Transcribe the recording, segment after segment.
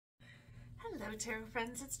Hello Tarot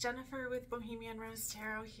friends, it's Jennifer with Bohemian Rose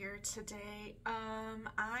Tarot here today.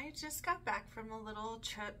 I just got back from a little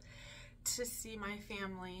trip to see my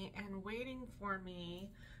family, and waiting for me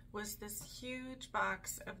was this huge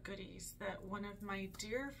box of goodies that one of my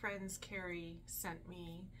dear friends, Carrie, sent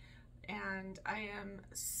me. And I am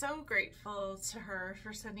so grateful to her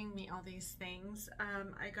for sending me all these things.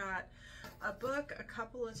 I got a book, a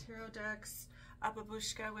couple of tarot decks, a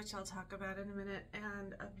babushka, which I'll talk about in a minute,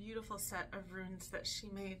 and a beautiful set of runes that she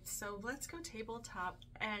made. So let's go tabletop,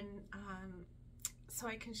 and so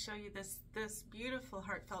I can show you this beautiful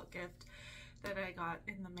heartfelt gift that I got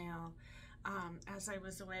in the mail as I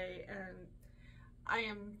was away, and I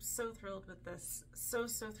am so thrilled with this. So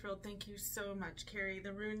thrilled. Thank you so much, Carrie.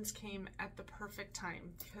 The runes came at the perfect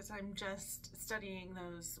time because I'm just studying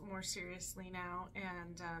those more seriously now,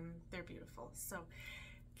 and they're beautiful. So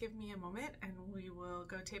give me a moment and we will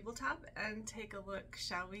go tabletop and take a look,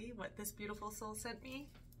 shall we, what this beautiful soul sent me.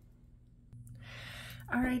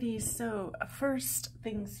 Alrighty, so first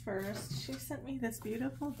things first, she sent me this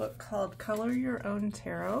beautiful book called Color Your Own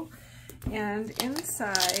Tarot, and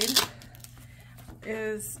inside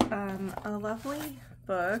is a lovely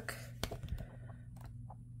book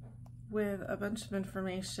with a bunch of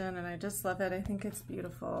information, and I just love it. I think it's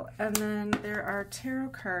beautiful. And then there are tarot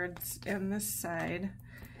cards in this side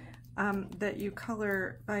that you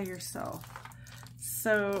color by yourself.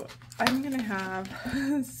 So I'm gonna have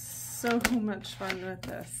so much fun with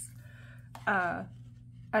this. I'm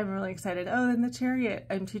really excited. Oh, and the chariot.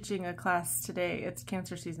 I'm teaching a class today. It's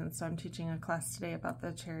Cancer season, so I'm teaching a class today about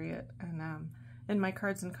the chariot, and in my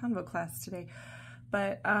Cards and Convo class today.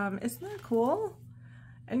 But isn't that cool?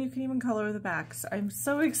 And you can even color the backs. I'm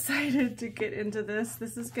so excited to get into this.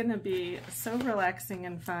 This is gonna be so relaxing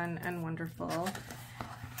and fun and wonderful.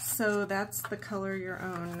 So that's the Color Your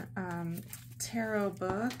Own tarot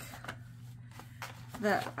book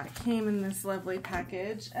that came in this lovely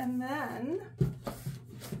package. And then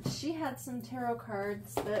she had some tarot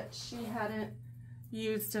cards that she hadn't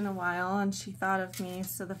used in a while, and she thought of me.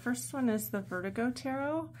 So the first one is the Vertigo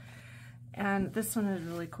Tarot, and this one is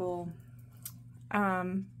really cool.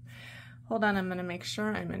 Hold on, I'm gonna make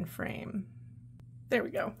sure I'm in frame. There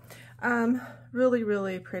we go.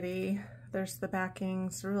 Really pretty. There's the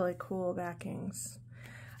backings, really cool backings.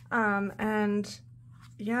 And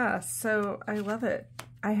yeah, so I love it.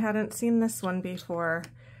 I hadn't seen this one before,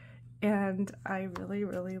 and I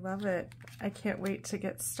really love it. I can't wait to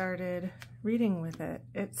get started reading with it.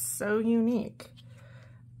 It's so unique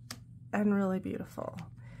and really beautiful.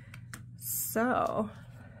 So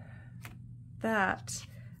that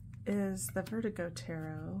is the Vertigo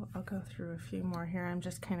Tarot. I'll go through a few more here. I'm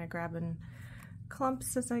just kind of grabbing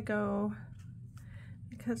clumps as I go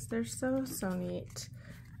because they're so neat.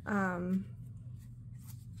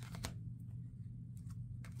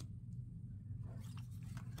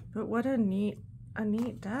 But what a neat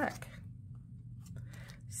deck.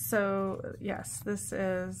 So yes, this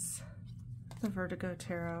is the Vertigo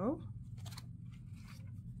Tarot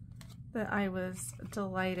that I was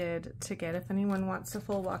delighted to get. If anyone wants a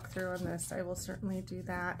full walkthrough on this, I will certainly do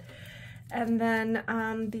that. And then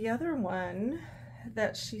the other one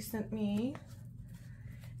that she sent me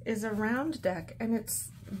is a round deck, and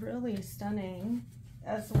it's really stunning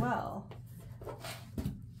as well.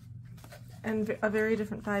 And a very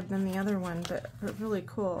different vibe than the other one, but really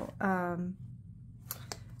cool.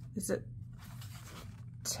 Is it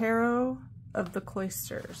Tarot of the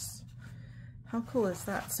Cloisters? How cool is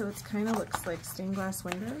that? So it kind of looks like stained glass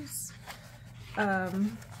windows. Let's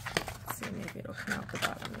see, maybe it'll come out the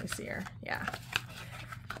bottom easier. Yeah.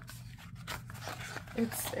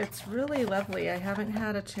 It's really lovely. I haven't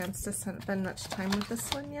had a chance to spend much time with this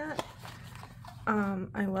one yet.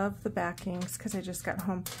 I love the backings because I just got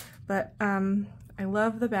home, but I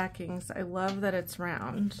love the backings. I love that it's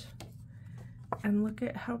round, and look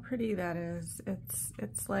at how pretty that is.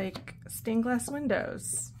 It's like stained glass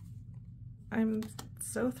windows. I'm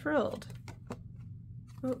so thrilled.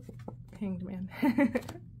 Oh, Hanged Man.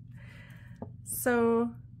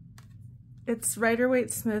 So it's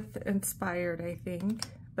Rider-Waite-Smith inspired, I think,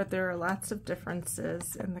 but there are lots of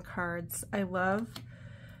differences in the cards. I love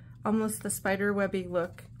almost the spider webby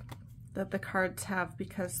look that the cards have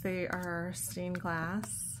because they are stained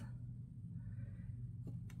glass,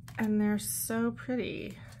 and they're so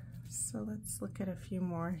pretty. So let's look at a few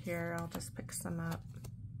more here. I'll just pick some up.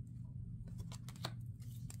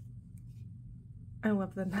 I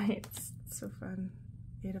love the Knights. It's so fun.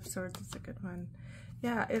 Eight of Swords is a good one.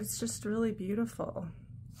 Yeah, it's just really beautiful.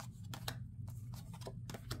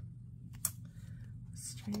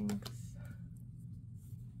 Strength.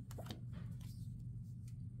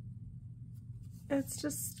 it's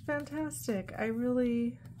just fantastic. I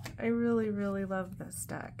really love this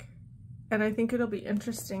deck. And I think it'll be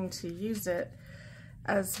interesting to use it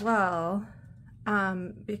as well,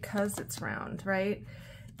 because it's round, right?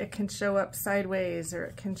 It can show up sideways or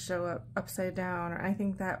it can show up upside down, or I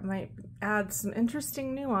think that might add some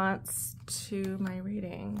interesting nuance to my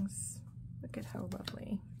readings. Look at how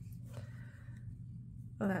lovely.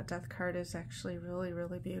 Oh, that death card is actually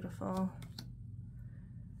really beautiful.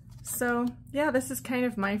 So yeah, this is kind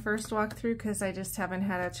of my first walkthrough because I just haven't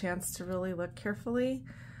had a chance to really look carefully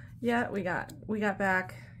yet. We got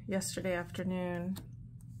back yesterday afternoon.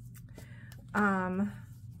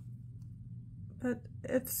 But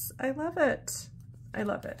I love it. I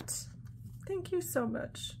love it. Thank you so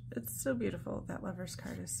much. It's so beautiful. That Lover's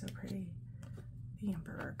card is so pretty. The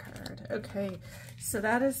Emperor card. Okay, so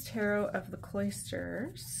that is Tarot of the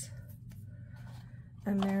Cloisters.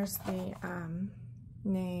 And there's the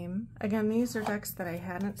name. Again, these are decks that I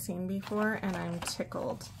hadn't seen before, and I'm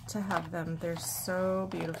tickled to have them. They're so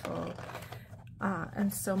beautiful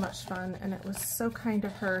and so much fun, and it was so kind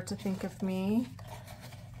of her to think of me.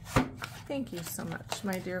 Thank you so much,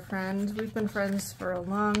 my dear friend. We've been friends for a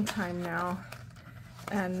long time now,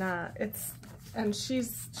 and she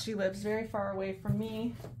lives very far away from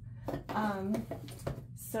me,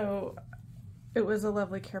 so it was a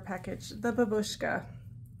lovely care package. The babushka,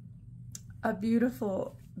 a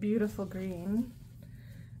beautiful green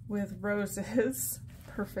with roses.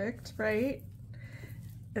 Perfect, right?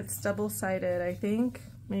 It's double-sided, I think.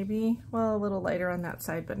 Maybe, well, a little lighter on that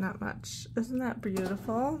side, but not much. Isn't that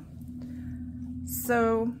beautiful?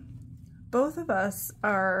 So both of us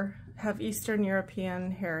have Eastern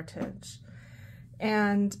European heritage,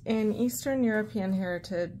 and in Eastern European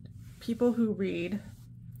heritage, people who read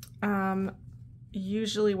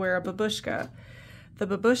usually wear a babushka. The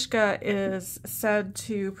babushka is said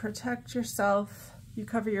to protect yourself. You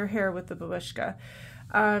cover your hair with the babushka.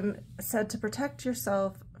 Said to protect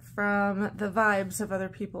yourself from the vibes of other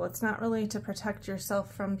people. It's not really to protect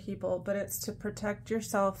yourself from people, but it's to protect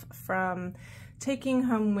yourself from taking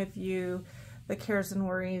home with you the cares and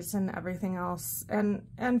worries and everything else and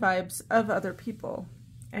vibes of other people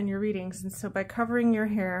and your readings. And so by covering your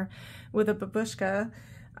hair with a babushka,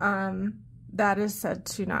 that is said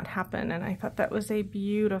to not happen. And I thought that was a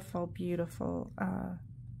beautiful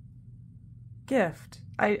gift.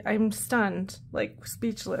 I'm stunned, like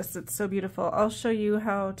speechless. It's so beautiful. I'll show you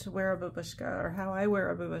how to wear a babushka, or how I wear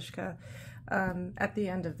a babushka, at the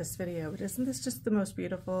end of this video. But isn't this just the most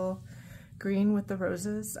beautiful green with the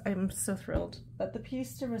roses? I'm so thrilled. But the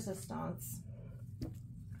piece de resistance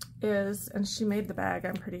is, and she made the bag,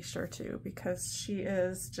 I'm pretty sure too, because she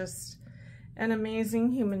is just an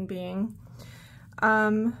amazing human being,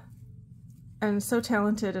 and so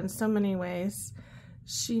talented in so many ways.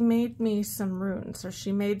 She made me some runes, or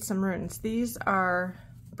she made some runes. These are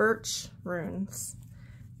birch runes,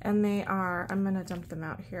 and they are, I'm gonna dump them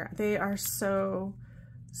out here. They are so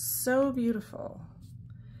beautiful.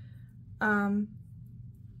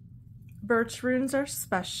 Birch runes are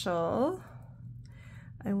special.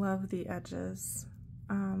 I love the edges.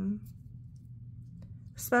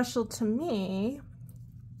 Special to me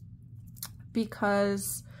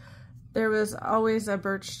because there was always a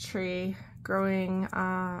birch tree growing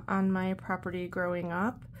on my property growing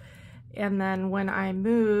up, and then when I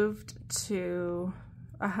moved to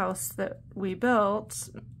a house that we built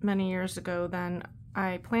many years ago, then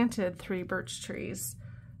I planted 3 birch trees.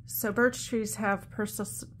 So birch trees have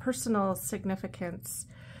personal significance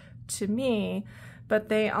to me, but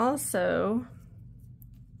they also,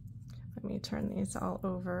 let me turn these all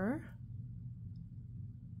over.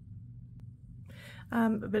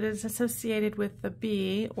 But it's associated with the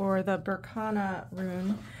bee, or the Berkana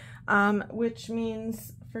rune, which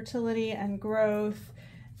means fertility and growth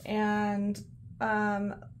and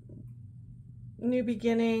new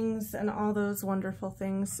beginnings and all those wonderful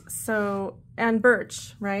things. So, and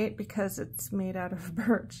birch, right? Because it's made out of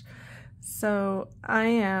birch. So I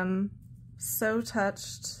am so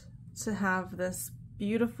touched to have this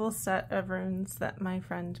beautiful set of runes that my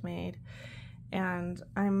friend made, and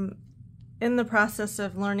I'm in the process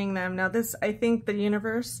of learning them. Now this, I think the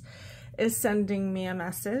universe is sending me a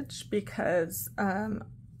message, because a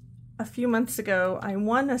few months ago I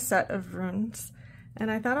won a set of runes, and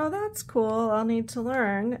I thought, oh, that's cool, I'll need to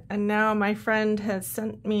learn. And now my friend has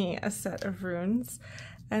sent me a set of runes,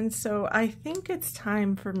 and so I think it's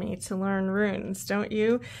time for me to learn runes, don't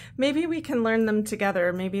you? Maybe we can learn them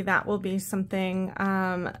together. Maybe that will be something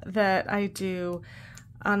that I do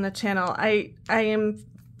on the channel. I am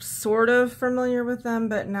sort of familiar with them,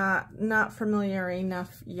 but not familiar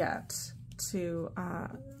enough yet to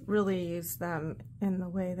really use them in the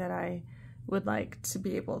way that I would like to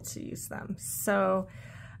be able to use them. So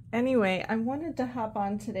anyway, I wanted to hop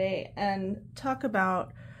on today and talk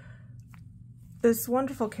about this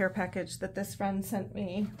wonderful care package that this friend sent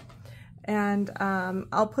me. And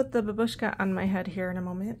I'll put the babushka on my head here in a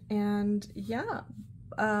moment, and yeah,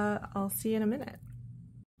 I'll see you in a minute.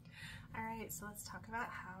 Alright, so let's talk about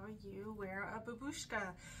how you wear a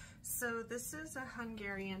babushka. So this is a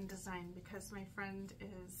Hungarian design because my friend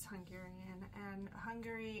is Hungarian, and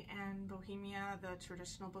Hungary and Bohemia, the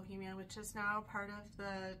traditional Bohemia, which is now part of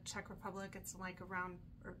the Czech Republic, it's like around,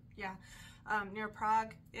 or yeah, near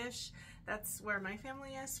Prague-ish. That's where my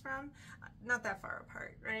family is from. Not that far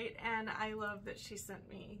apart, right? And I love that she sent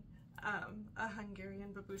me a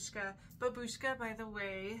Hungarian babushka. Babushka, by the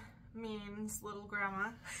way, means little grandma.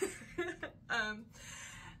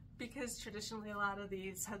 Because traditionally a lot of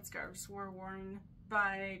these headscarves were worn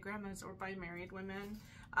by grandmas or by married women,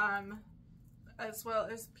 as well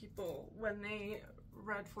as people when they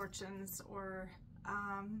read fortunes or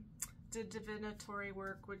did divinatory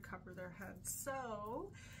work would cover their heads.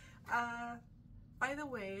 So, by the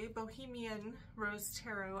way, Bohemian Rose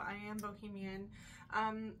Tarot, I am Bohemian.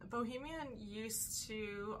 Bohemian used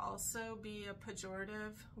to also be a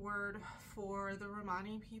pejorative word for the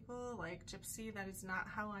Romani people, like gypsy. That is not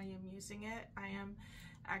how I am using it. I am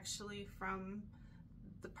actually from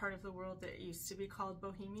the part of the world that used to be called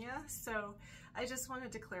Bohemia, so I just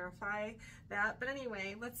wanted to clarify that. But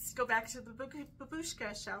anyway, let's go back to the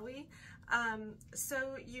babushka, shall we?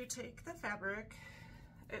 So you take the fabric,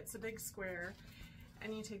 it's a big square,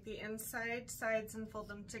 and you take the inside sides and fold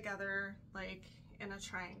them together like in a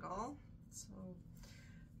triangle.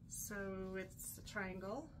 So it's a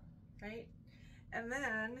triangle, right? And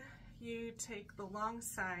then you take the long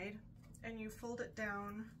side and you fold it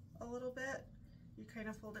down a little bit. You kind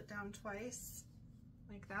of fold it down twice,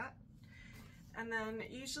 like that. And then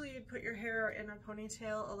usually you'd put your hair in a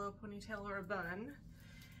ponytail, a low ponytail, or a bun.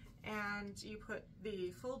 And you put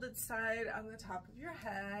the folded side on the top of your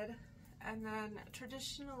head. And then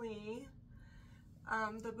traditionally,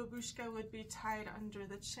 the babushka would be tied under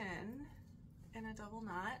the chin in a double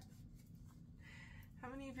knot. How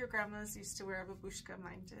many of your grandmas used to wear a babushka?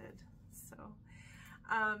 Mine did. So,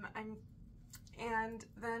 and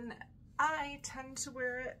then I tend to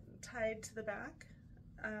wear it tied to the back,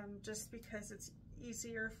 just because it's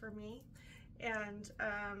easier for me, and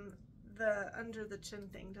the under the chin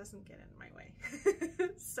thing doesn't get in my way.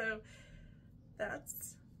 So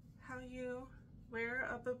that's how you wear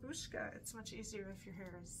a babushka. It's much easier if your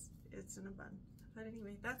hair is in a bun. But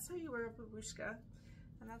anyway, that's how you wear a babushka,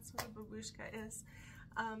 and that's what a babushka is.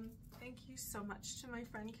 Thank you so much to my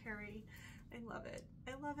friend Carrie. I love it.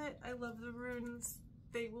 I love it. I love the runes.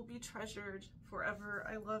 They will be treasured forever.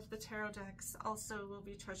 I love the tarot decks, also will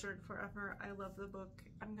be treasured forever. I love the book.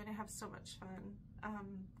 I'm gonna have so much fun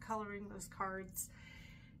coloring those cards.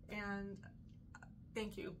 And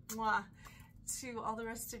thank you. Mwah. To all the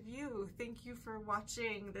rest of you, thank you for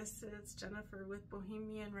watching. This is Jennifer with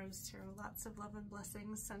Bohemian Rose Tarot. Lots of love and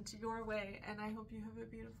blessings sent your way, and I hope you have a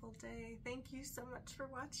beautiful day. Thank you so much for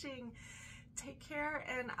watching. Take care,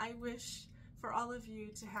 and I wish for all of you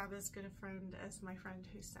to have as good a friend as my friend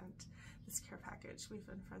who sent this care package. We've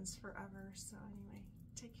been friends forever. So anyway,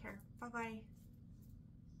 take care. Bye-bye.